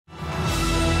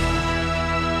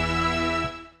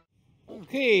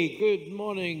Okay, good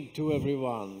morning to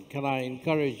everyone. Can I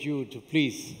encourage you to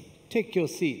please take your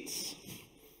seats?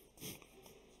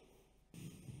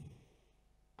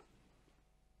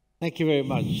 Thank you very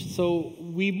much. So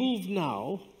we move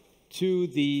now to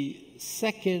the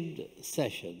second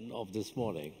session of this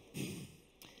morning.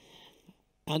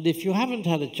 And if you haven't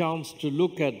had a chance to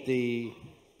look at the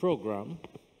program,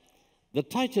 the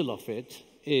title of it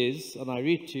is, and I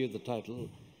read to you the title,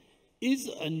 "Is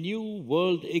a New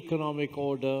World Economic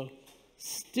Order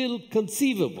Still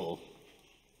Conceivable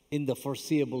in the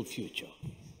Foreseeable Future?"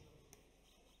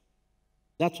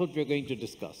 That's what we're going to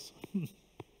discuss.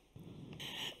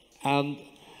 And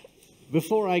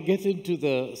before I get into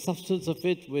the substance of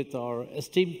it with our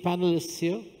esteemed panelists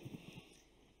here,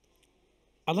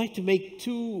 I'd like to make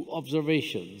two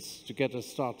observations to get us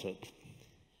started.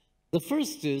 The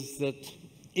first is that,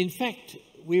 in fact,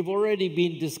 we've already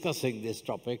been discussing this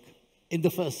topic in the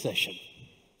first session,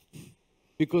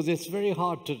 because it's very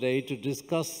hard today to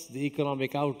discuss the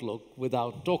economic outlook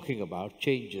without talking about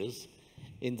changes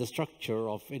in the structure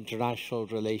of international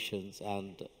relations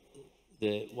and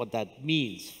what that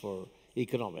means for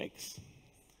economics.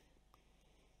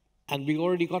 And we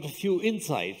already got a few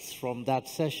insights from that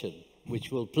session, which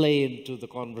will play into the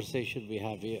conversation we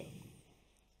have here.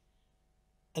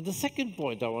 And the second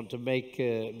point I want to make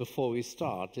before we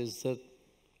start is that,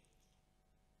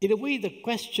 in a way, the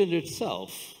question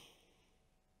itself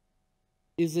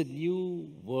is a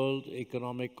new world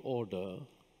economic order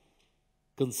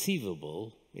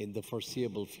conceivable in the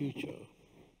foreseeable future?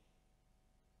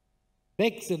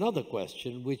 Begs another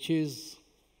question, which is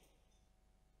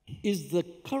the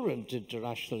current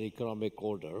international economic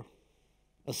order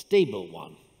a stable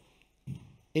one?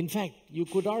 In fact, you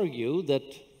could argue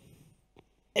that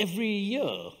every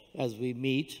year as we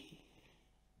meet,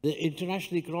 the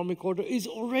international economic order is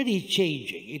already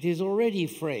changing. It is already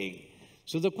fraying.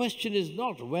 So the question is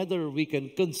not whether we can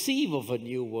conceive of a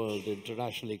new world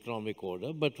international economic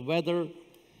order, but whether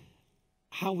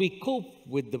how we cope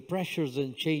with the pressures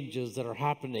and changes that are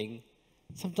happening,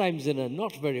 sometimes in a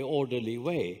not very orderly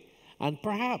way. And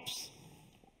perhaps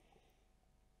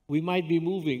we might be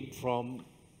moving from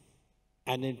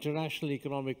an international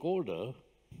economic order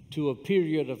to a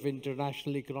period of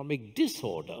international economic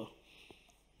disorder,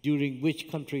 during which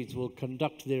countries will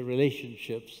conduct their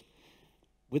relationships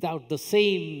without the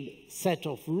same set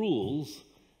of rules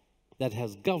that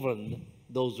has governed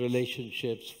those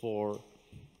relationships for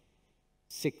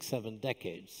 6, 7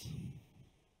 decades.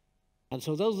 And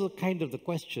so those are kind of the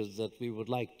questions that we would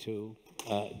like to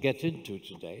get into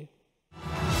today.